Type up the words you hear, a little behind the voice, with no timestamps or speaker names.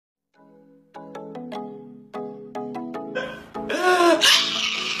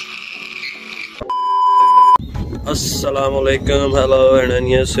अस्सलामुअलैकुम, hello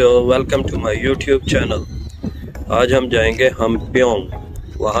and so welcome to my YouTube channel. आज हम जाएंगे हमप्योंग,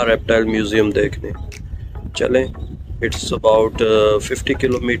 वहाँ रेप्टाइल म्यूजियम देखने। चलें, it's about 50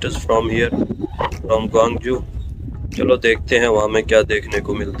 kilometres from here, from Gwangju. चलो देखते हैं वहाँ में क्या देखने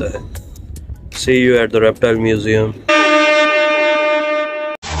को मिलता है। सी you at the reptile museum.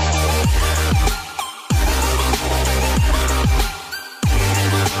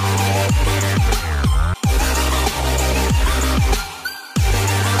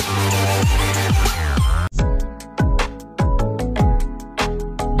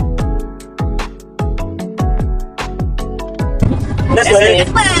 This way.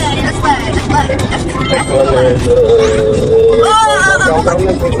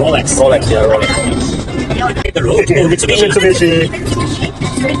 Rolex, yeah, Rolex. The Mitsubishi.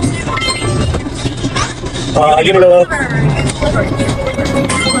 Give it a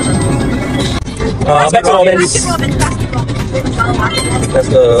Let's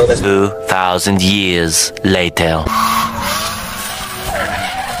go. 2,000 years later.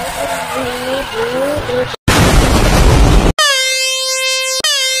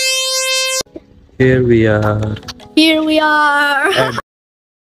 Here we are.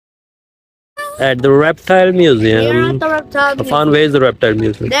 At the Reptile Museum. We're at the Reptile Afan, where is the Reptile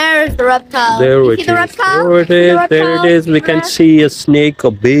Museum? There's the reptile. There You it see the is. reptile? There it is. The There it reptile is. We can there. see a snake, a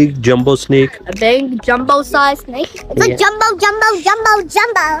big jumbo snake. A big jumbo-sized snake. It's a jumbo.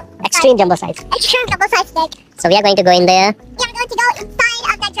 Extreme jumbo size. Extreme jumbo size snake. So we are going to go in there. We are going to go inside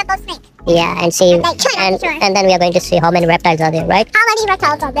of that jumbo snake. Yeah, and see, Sure. and then we are going to see how many reptiles are there, right? How many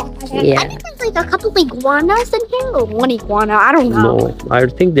reptiles are there? Yeah. I think there's like a couple iguanas in here, or one iguana. I don't know. No, I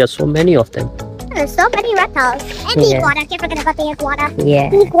think there are so many of them. There's so many reptiles. And the Yeah. iguana. Can't forget about the iguana. Yeah.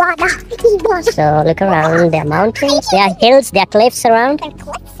 Iguana. So look around. There are mountains, there are hills, there are cliffs around. There are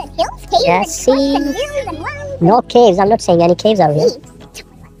cliffs and hills, caves Yeah, and see. cliffs and hills and mountains. No caves. I'm not saying any caves are here.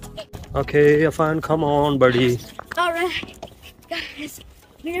 Okay, Afan, come on, buddy. Alright, guys,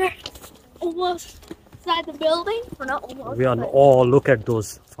 we're almost inside the building. We're not almost. We are. but Oh, look at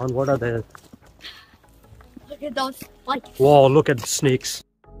those. Afan, what are they? Look at those, like, Wow, look at the snakes.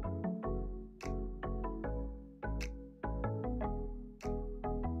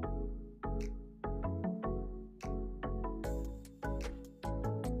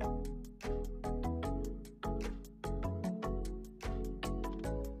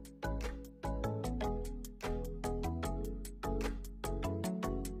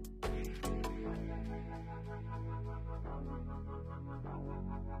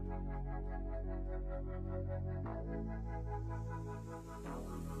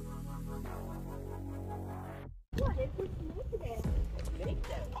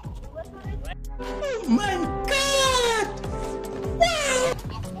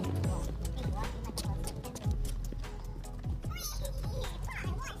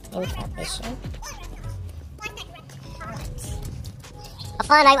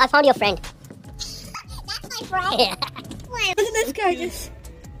 Afan, I found your friend. That's my friend. Yeah. look at this guy just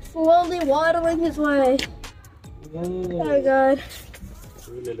slowly waddling his way. Oh god.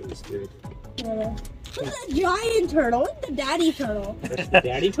 Yeah. Look at the giant turtle. Look at the daddy turtle.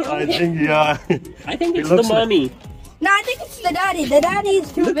 Daddy turtle? I think, yeah. I think it's It the looks like- mommy. No, I think it's the daddy. The daddy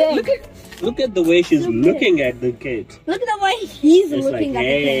is too big. Look at the way she's Look at looking at the kid. Look at the way he's It's like, looking at the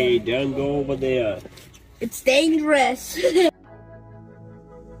hey, kid. don't go over there. It's dangerous.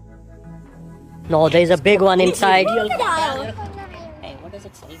 No, there's a big one inside. Crocodile. Hey, what does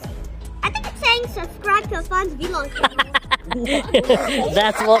it say? I think it's saying subscribe to Afan's vlog.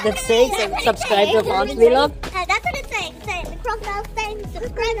 That's what it's saying. So subscribe to Afan's vlog. That's what it's saying. It's saying the crocodile saying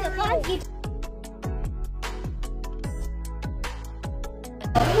subscribe to Afan's vlog.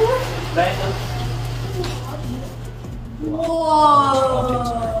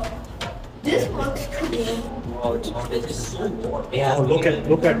 Whoa. This looks cool. Yeah, look at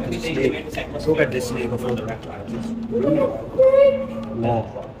this snake. Look at this snake of the reptile.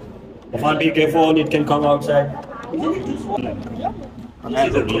 Wow. Afan, be careful, it can come outside. Look at the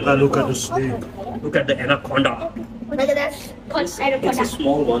snake. Look at the anaconda. Look at this. It's a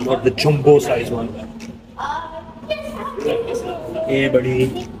small one, not the jumbo size one. Hey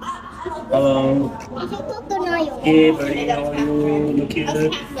buddy. Hello. Hey buddy, how are you? Look here.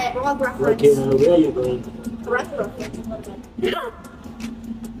 Look here. Where are you going?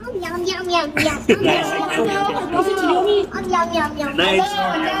 Yum yum yum yum. Yum yum yum. Nice.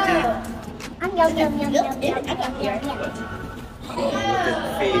 Yum yum yum yum.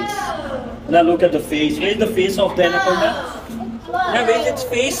 Face. Now look at the face. Where is the face of the anaconda? Now where is its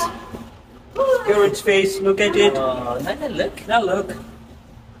face? Here its face. Look at it. Look. Now look.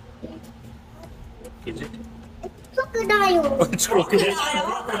 Is it? Crocodile. It's crocodile.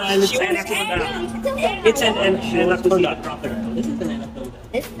 Crocodile. It's an anaconda. It's an anaconda. Crocodile. This is an anaconda.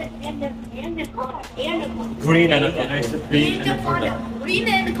 This is anaconda. Green anaconda. It's a green anaconda. Green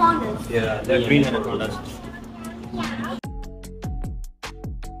anacondas. Yeah, they're green anacondas.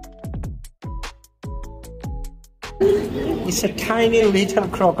 It's a tiny little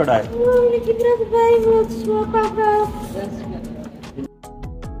crocodile.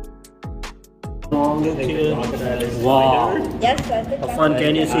 Wow. Yes, I think How fun,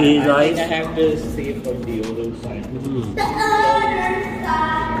 can you see his eyes? I have to see it from the other side. The other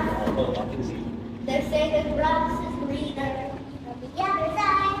side. They say the grass is greener on the other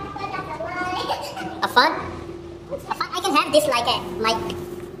side, but that's a lie. A fun? I can have this like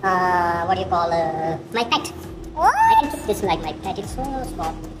what do you call, my pet. I can keep this like my pet. It's so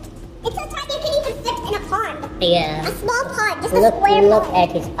small. It's so tiny you can even fit in a pond. Yeah. A small pond, just a square Look pond.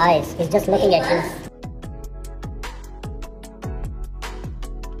 at his eyes. He's just looking at you.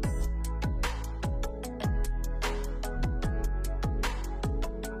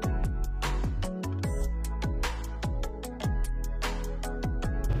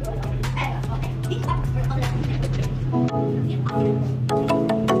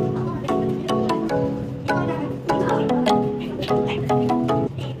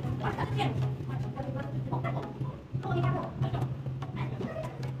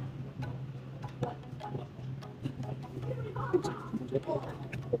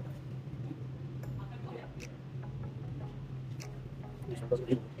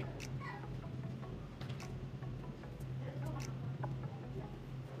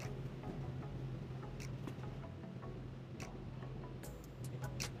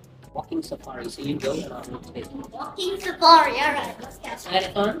 Walking safari, so you go around the space. Walking safari, alright, let's get Is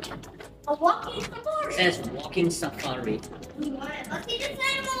that fun? a walking safari. It says walking safari. Alright, let's see this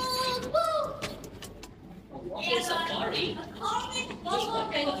animal. Woo! Walking safari?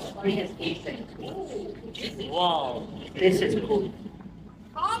 What kind of safari has aphids? Wow, this is cool.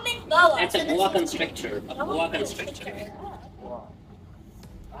 Common boa. That's a boa constrictor. A boa constrictor. Wow.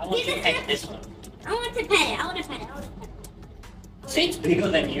 I want to pet this one. I want to pet it. I want to pet it. See, it's bigger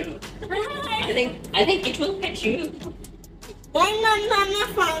than you. I think it will pet you. Very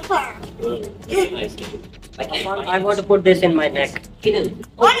nice. I want to put this in my neck. Hidden.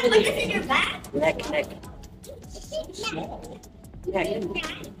 Want to put this in your back? Neck. Small. Neck.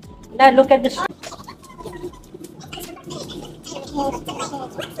 Now look at this.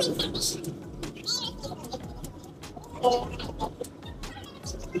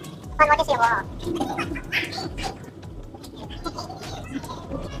 What is your wall?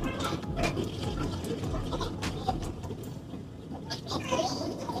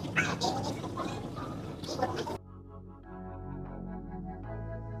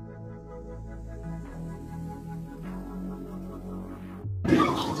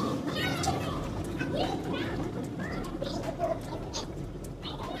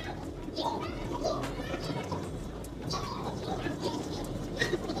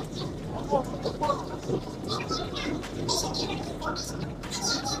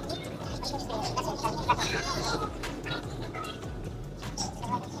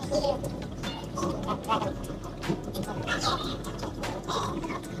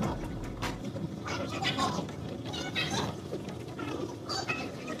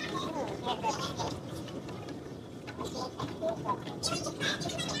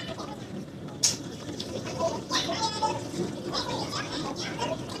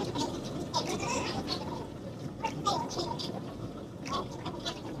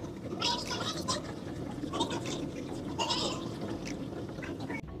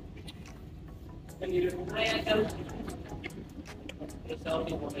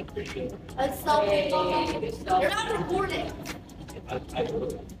 A selfie moment. You're not recording.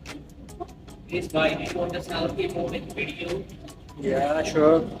 This guy, do you want a selfie moment video? Yeah,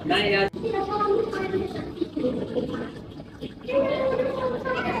 sure.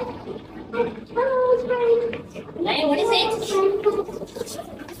 Hey, what is it?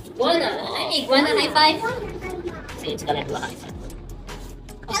 Iguana. Hey, iguana, high five. See, it's gonna do a high five.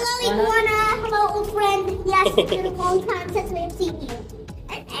 Hello, iguana. Hello, old friend. Yes, it's been a long time since we've seen you.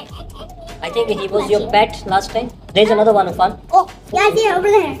 I think he was your pet last time. There's another one, fun. Oh, yeah, here, over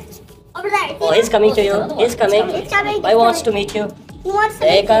there. Over there. Oh, he's coming to you. He's coming. He's coming. I wants to meet you. He wants to There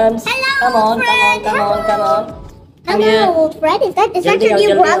he meet you. comes. Hello, Come on, old friend. come on. Come here. Hello, old friend. Is that Jaldi your aao, new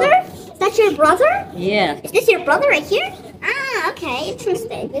jaldi brother? aao. Is that your brother? Yeah. Is this your brother right here? Ah, okay.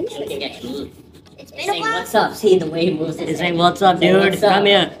 Interesting. Looking at me. It's been a while. What's up? See the way he moves. He's saying, what's up, dude? What's up? Come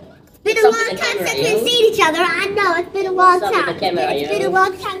here. It's been a long time since we've seen each other. I know, it's been a long time. It's been a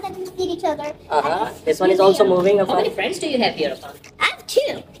long time since we've seen each other. This one is also moving. How many friends do you have here, Afan? I have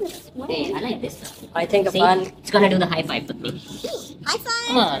 2. Hey, I like this stuff. I think See, Afan. it's gonna do the high five with me. High five.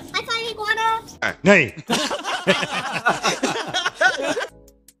 Come on. High five, iguana. Nay.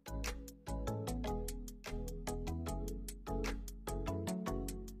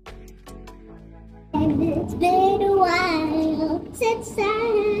 It's been a while since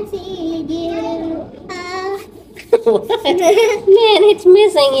I've seen you. Man, it's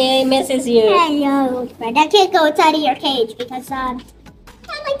missing you. It misses you. Hello, friend. I can't go inside of your cage because I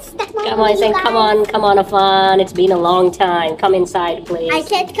like stuck my Come on, say, come on, Afan. It's been a long time. Come inside, please. I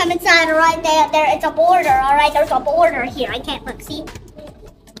can't come inside right there. It's a border. All right, there's a border here. I can't look. See,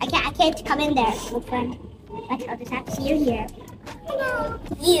 I can't come in there, my friend. I'll just have to see you here. Hello.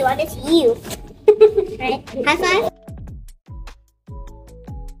 You. I miss you. Right. High five.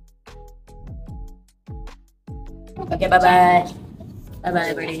 Okay, bye bye. Bye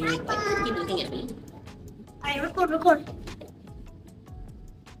bye, buddy. Keep looking at me. Alright, record.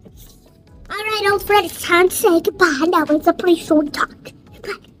 Alright, old friend, it's time to say goodbye. Now it's a pretty short talk.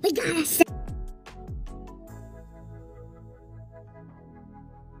 But we gotta say.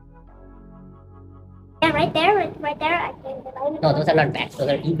 Yeah, right there. No, those are not bats. Those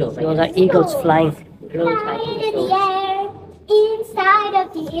are eagles. Those are eagles flying. Flying in the air, inside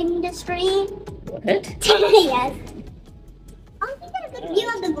of the industry. What? Yes. Oh, you got a good view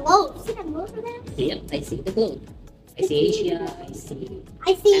of the globe. See that globe over there? Yep, I see the globe. I see Asia. I see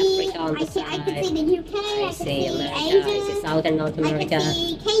Africa on the side. I can see the UK. I see America. I see South and North America. I can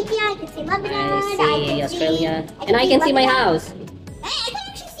see Kenya. I can see Lebanon. I see Australia. And I can see my house. Hey, I can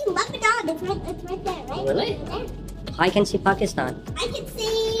actually see Lebanon. It's right there, right? Really? Right there. I can see Pakistan. I can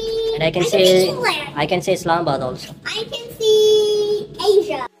see. And I can see England. I can see Islamabad also. I can see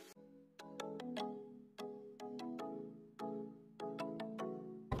Asia.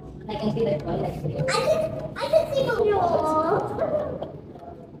 I can see that one next to you. I can see the world.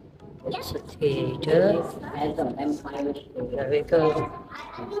 It's a theater. As an empire. There we go.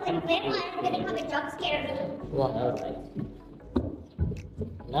 I feel like vampires are gonna come and jump scare me. Wow.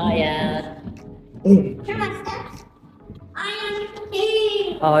 Not yet. Hear my steps? I am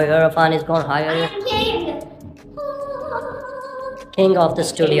king. Oh, your fan is gone I higher. am king. King of the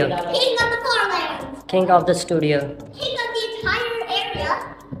studio. King of the farmlands. King of the studio. King of the entire area.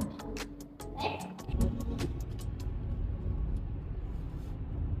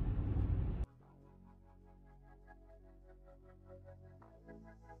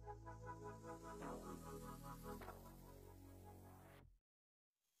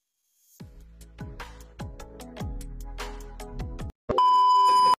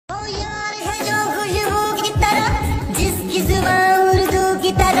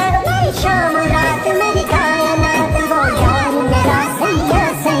 शाम